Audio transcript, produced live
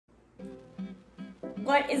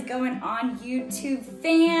What is going on, YouTube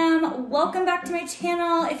fam? Welcome back to my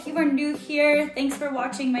channel. If you are new here, thanks for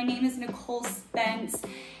watching. My name is Nicole Spence,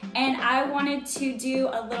 and I wanted to do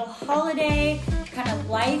a little holiday kind of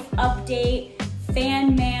life update,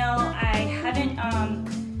 fan mail. I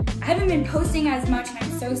haven't been posting as much, and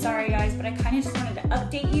I'm so sorry guys, but I kind of just wanted to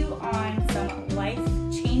update you on some life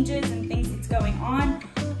changes and things that's going on.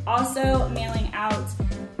 Also mailing out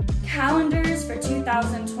calendars for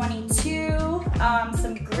 2022,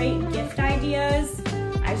 some great gift ideas.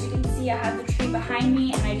 As you can see, I have the tree behind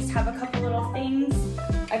me, and I just have a couple little things.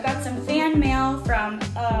 I've got some fan mail from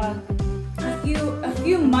a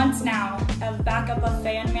few months now of backup of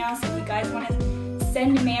fan mail. So if you guys want to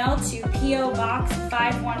send mail to P.O. Box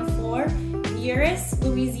 514, Buras,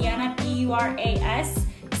 Louisiana, Buras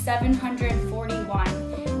 741.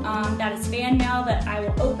 That is fan mail that I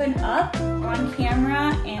will open up on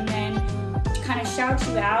camera and then kind of shout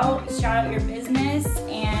out your business,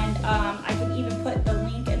 and I can even put the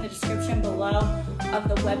link in the description below of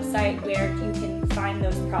the website where you can find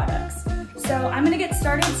those products. So I'm gonna get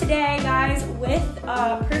started today, guys, with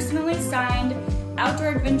personally signed Outdoor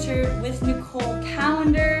Adventure with Nicole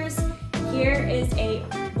calendars. Here is a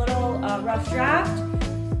little rough draft.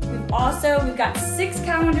 We've got 6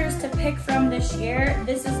 calendars to pick from this year.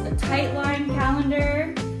 This is the Tightline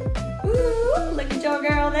calendar. Ooh, look at your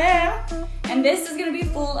girl there. And this is gonna be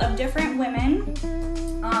full of different women.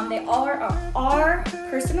 They all are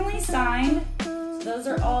personally signed. So those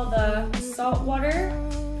are all the saltwater.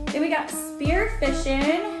 Then we got spear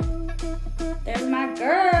fishing. There's my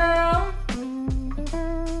girl.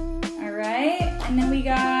 All right, and then we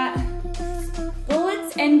got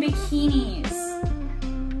bullets and bikinis.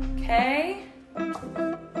 Okay,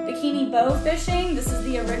 bikini bow fishing. This is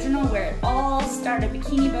the original where it all started.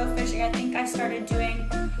 Bikini bow fishing. I think I started doing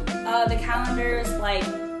the calendars like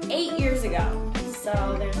 8 years ago. So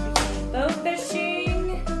there's bikini bow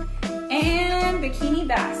fishing and bikini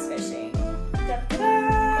bass fishing.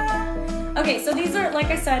 Da-da-da. Okay, so these are, like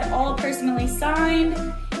I said, all personally signed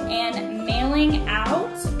and mailing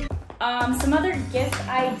out. Some other gift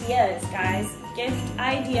ideas, guys. Gift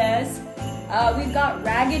ideas. We've got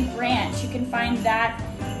Ragged Branch. You can find that.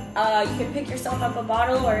 You can pick yourself up a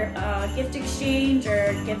bottle or a gift exchange,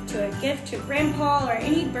 or give to grandpa or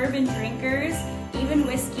any bourbon drinkers, even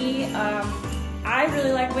whiskey. I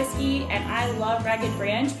really like whiskey and I love Ragged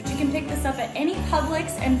Branch, but you can pick this up at any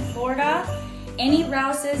Publix in Florida, any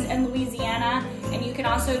Rouse's in Louisiana, and you can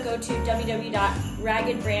also go to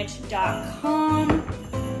www.raggedbranch.com.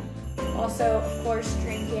 Also, of course,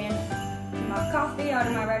 drinking my coffee out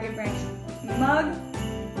of my Ragged Branch mug.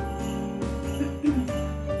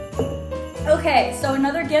 Okay, so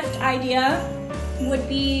another gift idea would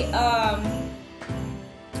be,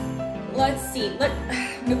 let's see,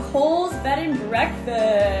 Nicole's Bed and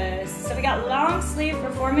Breakfast. So we got long sleeve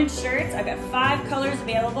performance shirts. I've got 5 colors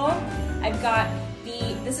available. I've got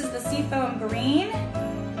this is the seafoam green,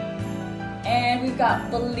 and we've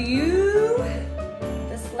got blue.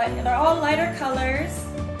 They're all lighter colors.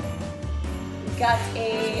 We've got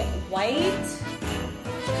a white,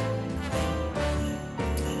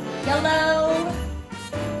 yellow,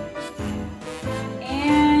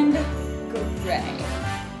 and gray.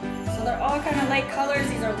 So they're all kind of light colors.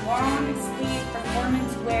 These are long sleeve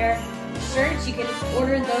performance wear shirts. You can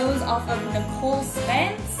order those off of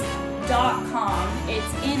NicoleSpence.com.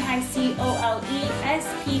 It's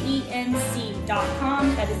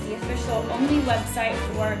NicoleSpence.com. That is the official only website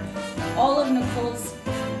for all of Nicole's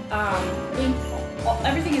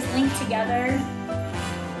everything is linked together.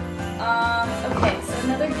 Okay, so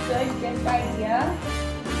another good gift idea.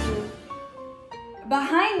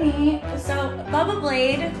 Behind me, so Bubba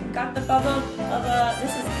Blade, got the Bubba,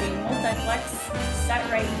 this is the multi-flex set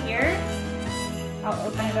right here. I'll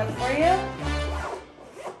open it up for you.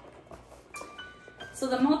 So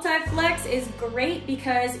the multi-flex is great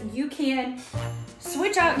because you can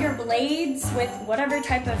switch out your blades with whatever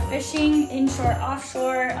type of fishing, inshore,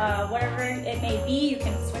 offshore, whatever it may be. You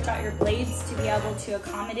can switch out your blades to be able to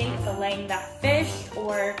accommodate filleting that fish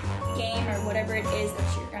or game or whatever it is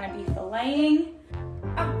that you're gonna be filleting.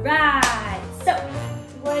 All right, so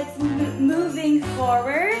let's moving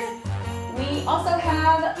forward. We also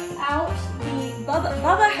have out the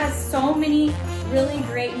Bubba has so many really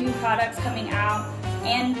great new products coming out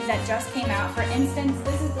and that just came out. For instance,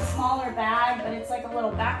 this is the smaller bag, but it's like a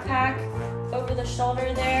little backpack over the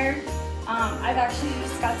shoulder there. I've actually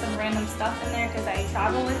just got some random stuff in there because I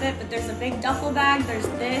travel with it, but there's a big duffel bag, there's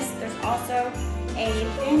this, there's also a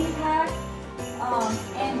fanny pack,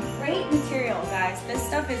 and great material, guys. This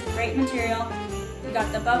stuff is great material. We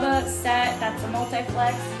got the Bubba set, that's a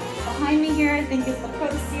multi-flex. Behind me here, I think is the Pro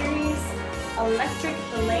Series electric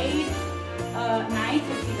blade knife.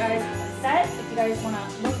 If you guys want to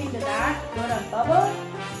look into that, go to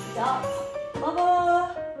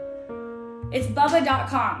It's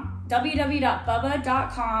bubba.com,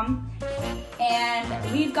 www.bubba.com.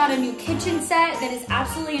 And we've got a new kitchen set that is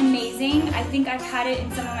absolutely amazing. I think I've had it in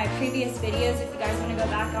some of my previous videos. If you guys want to go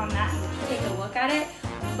back on that and take a look at it.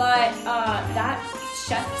 But that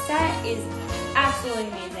chef set is absolutely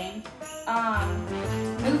amazing.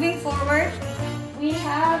 Moving forward, we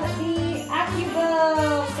have the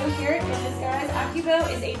AccuBow. So here it is, guys. AccuBow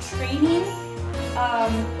is a training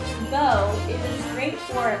bow. It is great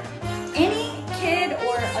for any kid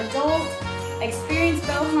or adult, experienced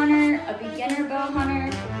bow hunter, a beginner bow hunter,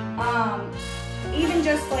 even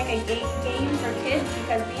just like a game for kids,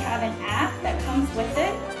 because we have an app that comes with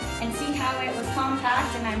it. And see how it was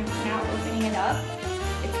compact, and I'm now opening it up.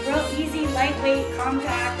 It's real easy, lightweight,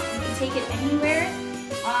 compact. You can take it anywhere.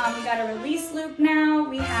 We got a release loop now.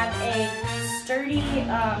 We have a sturdy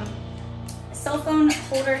cell phone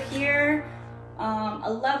holder here,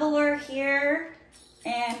 a leveler here,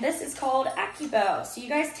 and this is called AccuBow. So you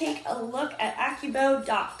guys take a look at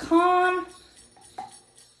AccuBow.com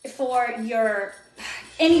for your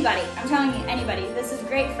anybody. I'm telling you, anybody. This is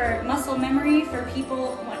great for muscle memory for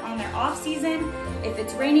people on their off season. If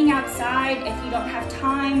it's raining outside, if you don't have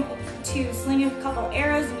time to sling a couple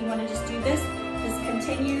arrows and you want to just do this, this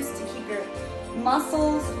continues to keep your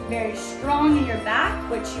muscles very strong in your back,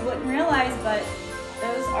 which you wouldn't realize, but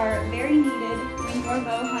those are very needed when you're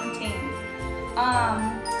bow hunting.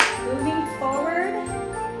 Moving forward.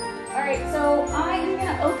 All right, so I am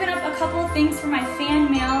gonna open up a couple things for my fan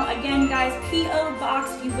mail. Again, guys, P.O.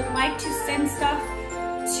 Box, if you would like to send stuff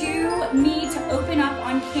to me to open up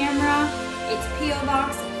on camera, it's P.O.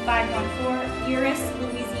 Box 514, Buras,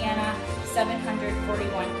 Louisiana,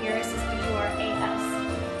 741. Buras is B-U-R-A-S.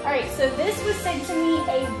 All right, so this was sent to me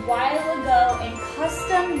a while ago and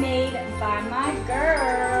custom made by my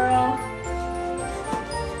girl.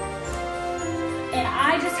 And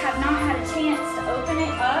I just have not had a chance to open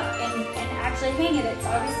it up and actually hang it. It's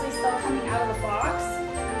obviously still coming out of the box.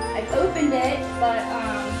 I've opened it, but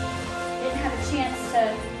didn't have a chance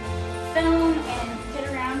to film and get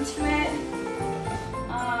around to it.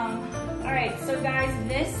 All right, so guys,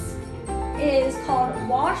 this is called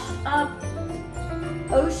Washed Up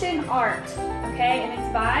Ocean Art, okay? And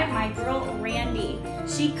it's by my girl, Randy.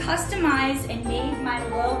 She customized and made my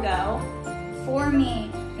logo for me.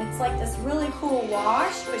 It's like this really cool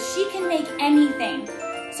wash, but she can make anything.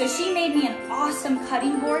 So she made me an awesome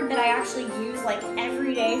cutting board that I actually use like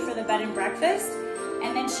every day for the bed and breakfast.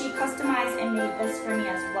 And then she customized and made this for me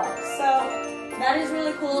as well. So that is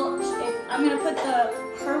really cool. I'm gonna put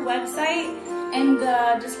her website in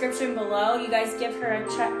the description below. You guys give her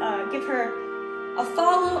a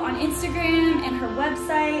follow on Instagram and her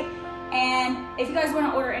website. And if you guys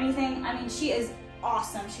wanna order anything, I mean, she is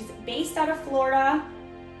awesome. She's based out of Florida.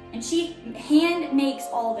 And she hand makes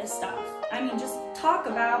all this stuff. I mean, just talk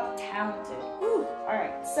about talented. Whew. All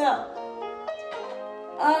right, so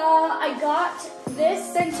I got this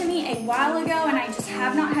sent to me a while ago, and I just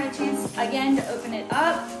have not had a chance again to open it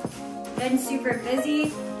up. Been super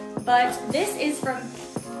busy, but this is from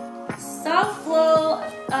South Flow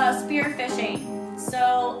Spearfishing.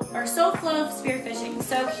 South Flow Spearfishing.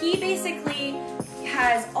 So he basically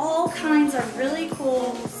has all kinds of really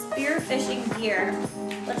cool spearfishing gear.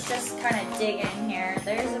 Let's just kind of dig in here.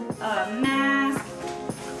 There's a mask.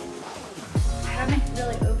 I haven't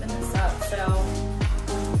really opened this up, so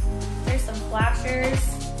there's some flashers.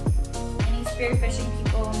 Any spearfishing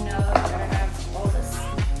people know you gotta have all this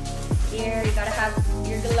gear. You gotta have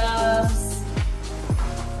your gloves.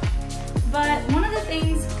 But one of the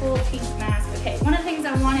things, cool pink mask. Okay, one of the things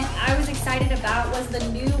I was excited about was the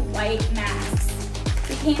new white masks.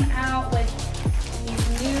 They came out with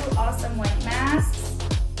these new awesome white masks.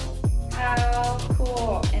 How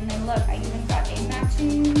cool. And then look, I even got a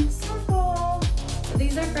matching snorkel. So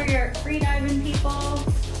these are for your free diving people.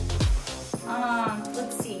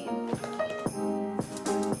 Let's see.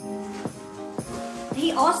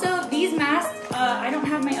 These masks, I don't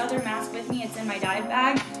have my other mask with me, it's in my dive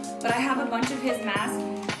bag, but I have a bunch of his masks,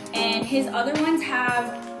 and his other ones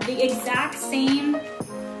have the exact same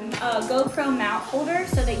GoPro mount holder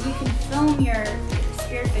so that you can film your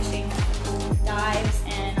spearfishing dives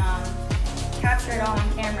and capture it all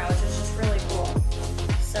on camera, which is just really cool.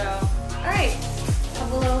 So, all right, a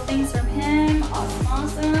couple little things from him.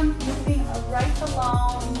 Awesome. Moving right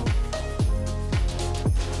along.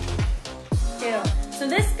 So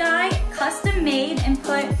this guy custom made and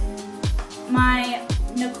put my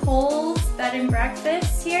Nicole's bed and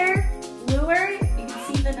breakfast here, lure. You can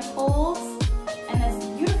see the Nicole's and this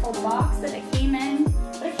beautiful box that it came in.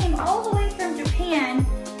 But it came all the way from Japan.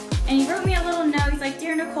 And he wrote me a little note. He's like,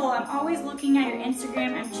 "Dear Nicole, I'm always looking at your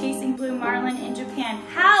Instagram. I'm chasing blue marlin in Japan."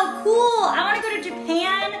 How cool! I want to go to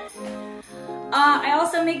Japan. I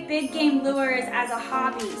also make big game lures as a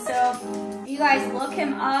hobby. So you guys look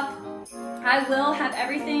him up. I will have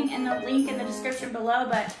everything in the link in the description below,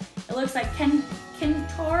 but it looks like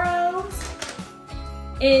Kentoro's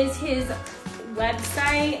is his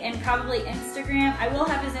website and probably Instagram. I will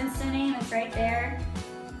have his Insta name, it's right there.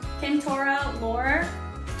 Kentoro Lure.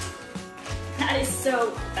 That is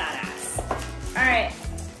so badass. All right,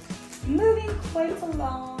 moving quite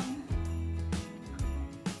along.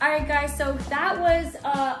 All right guys, so that was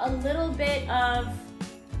a little bit of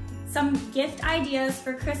some gift ideas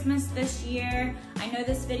for Christmas this year. I know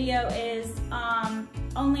this video is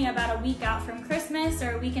only about a week out from Christmas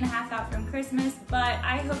or a week and a half out from Christmas, but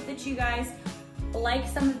I hope that you guys like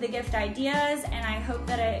some of the gift ideas and I hope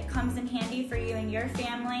that it comes in handy for you and your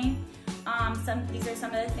family. These are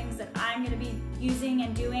some of the things that I'm gonna be using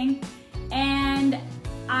and doing. And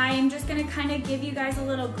I'm just gonna kind of give you guys a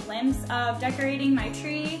little glimpse of decorating my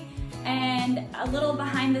tree and a little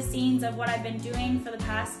behind the scenes of what I've been doing for the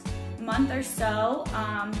past month or so.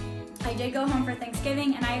 I did go home for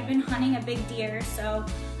Thanksgiving and I've been hunting a big deer, so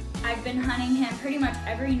I've been hunting him pretty much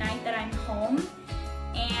every night that I'm home,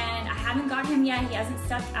 and I haven't got him yet. He hasn't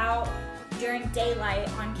stepped out during daylight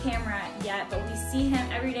on camera yet, but we see him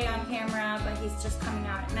every day on camera, but he's just coming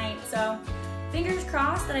out at night. So fingers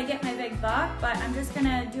crossed that I get my big buck, but I'm just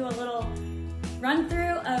gonna do a little run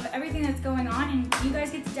through of everything that's going on, and you guys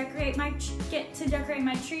get to decorate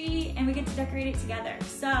my tree and we get to decorate it together.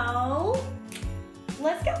 So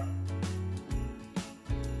let's go.